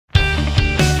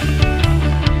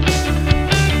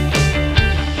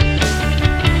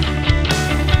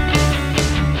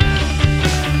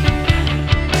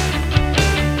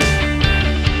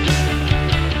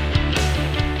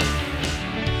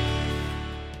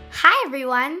Hi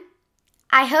everyone!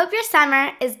 I hope your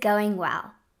summer is going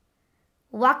well.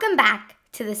 Welcome back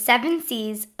to the 7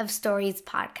 C's of Stories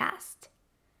podcast.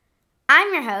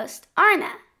 I'm your host,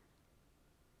 Arna.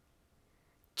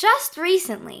 Just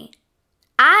recently,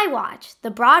 I watched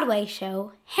the Broadway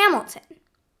show Hamilton.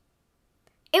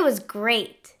 It was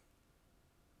great.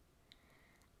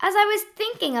 As I was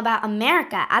thinking about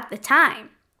America at the time,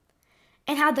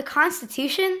 and how the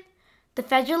Constitution, the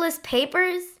Federalist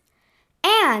Papers,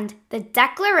 and the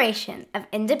Declaration of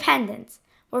Independence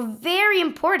were very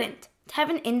important to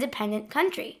have an independent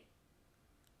country.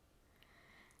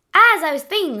 As I was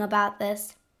thinking about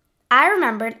this, I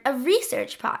remembered a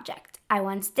research project I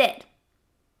once did.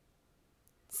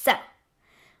 So,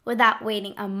 without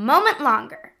waiting a moment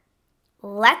longer,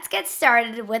 let's get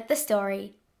started with the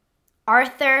story,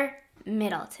 Arthur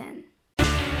Middleton.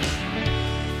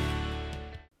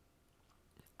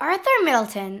 Arthur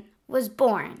Middleton was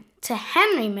born to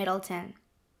Henry Middleton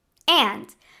and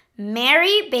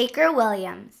Mary Baker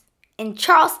Williams in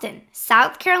Charleston,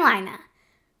 South Carolina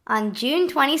on June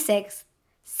 26,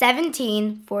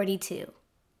 1742.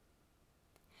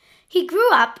 He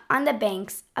grew up on the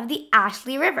banks of the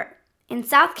Ashley River in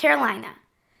South Carolina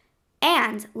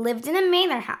and lived in a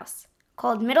manor house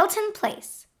called Middleton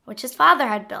Place, which his father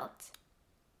had built.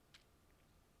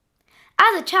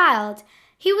 As a child,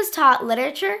 he was taught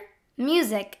literature,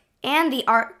 music, and the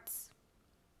arts.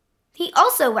 He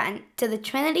also went to the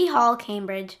Trinity Hall,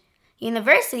 Cambridge,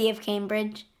 University of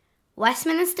Cambridge,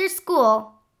 Westminster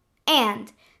School,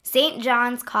 and St.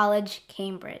 John's College,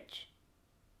 Cambridge.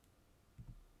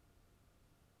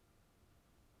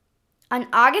 On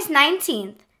August 19,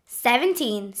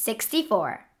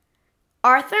 1764,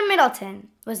 Arthur Middleton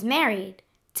was married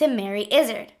to Mary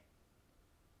Izard.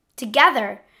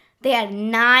 Together, they had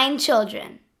 9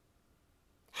 children: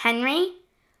 Henry,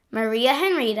 Maria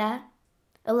Henrietta,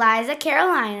 Eliza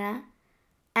Carolina,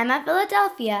 Emma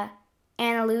Philadelphia,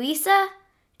 Anna Louisa,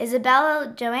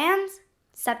 Isabella Joannes,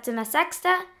 Septima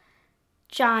Sexta,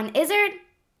 John Izard,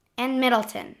 and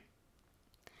Middleton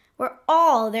were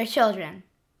all their children.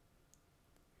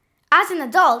 As an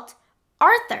adult,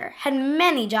 Arthur had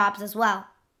many jobs as well.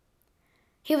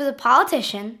 He was a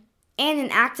politician and an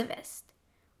activist,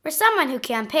 or someone who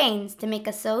campaigns to make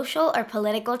a social or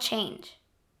political change.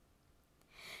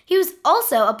 He was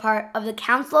also a part of the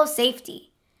Council of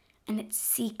Safety and its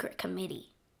secret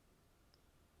committee.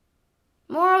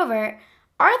 Moreover,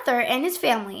 Arthur and his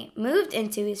family moved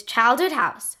into his childhood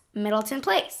house, Middleton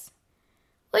Place,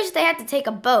 which they had to take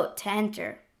a boat to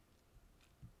enter.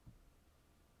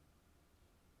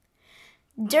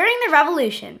 During the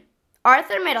Revolution,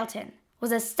 Arthur Middleton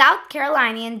was a South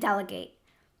Carolinian delegate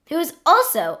who was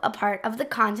also a part of the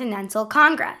Continental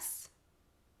Congress.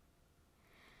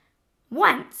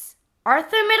 Once,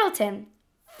 Arthur Middleton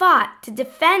fought to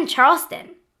defend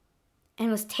Charleston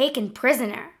and was taken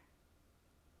prisoner.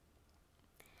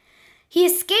 He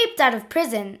escaped out of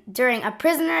prison during a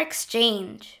prisoner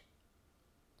exchange.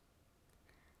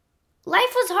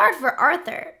 Life was hard for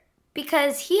Arthur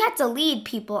because he had to lead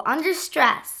people under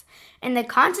stress in the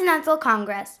Continental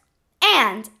Congress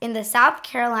and in the South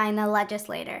Carolina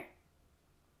legislature.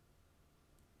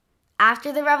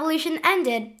 After the Revolution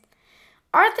ended,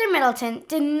 Arthur Middleton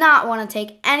did not want to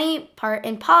take any part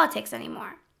in politics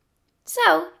anymore,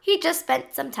 so he just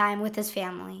spent some time with his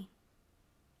family.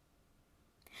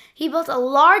 He built a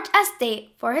large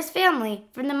estate for his family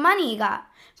from the money he got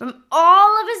from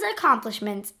all of his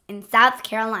accomplishments in South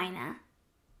Carolina.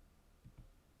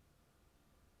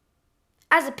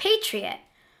 As a patriot,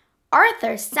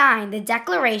 Arthur signed the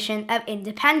Declaration of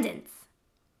Independence.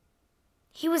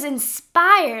 He was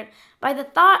inspired by the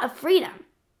thought of freedom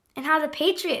and how the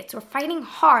patriots were fighting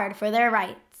hard for their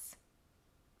rights.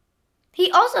 He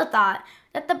also thought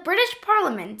that the British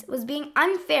Parliament was being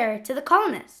unfair to the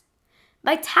colonists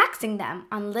by taxing them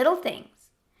on little things,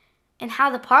 and how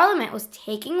the Parliament was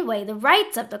taking away the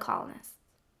rights of the colonists.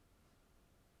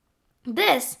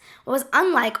 This was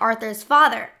unlike Arthur's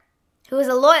father, who was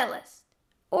a loyalist,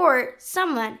 or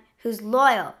someone who's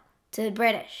loyal to the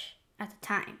British at the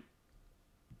time.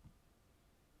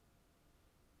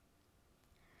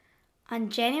 On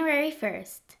January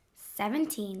 1st,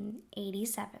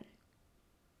 1787,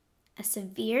 a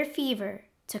severe fever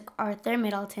took Arthur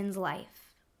Middleton's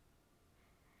life.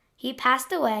 He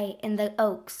passed away in the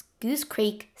Oaks, Goose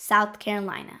Creek, South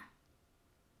Carolina.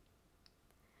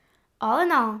 All in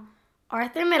all,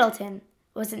 Arthur Middleton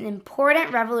was an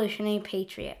important revolutionary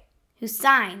patriot who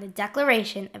signed the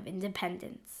Declaration of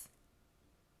Independence.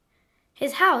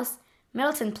 His house,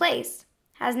 Middleton Place,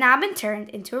 has now been turned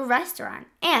into a restaurant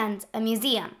and a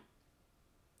museum.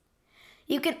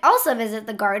 You can also visit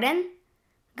the garden,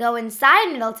 go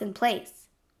inside Middleton Place,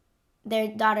 their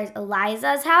daughter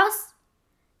Eliza's house,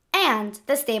 and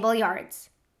the stable yards.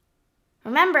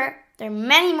 Remember, there are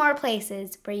many more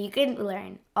places where you can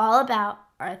learn all about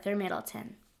Arthur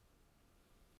Middleton.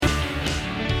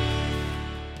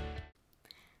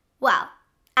 Well,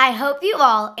 I hope you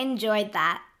all enjoyed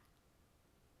that.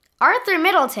 Arthur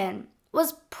Middleton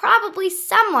was probably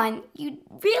someone you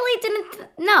really didn't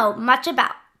know much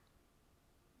about.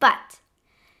 But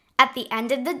at the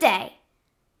end of the day,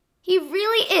 he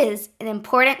really is an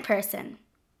important person.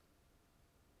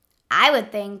 I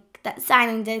would think that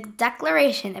signing the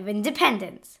Declaration of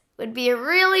Independence would be a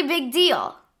really big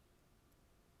deal.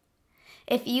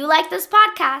 If you like this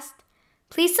podcast,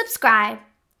 please subscribe,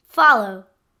 follow,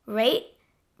 rate,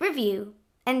 review,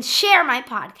 and share my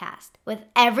podcast with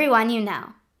everyone you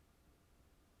know.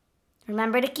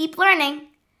 Remember to keep learning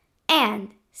and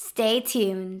stay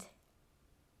tuned.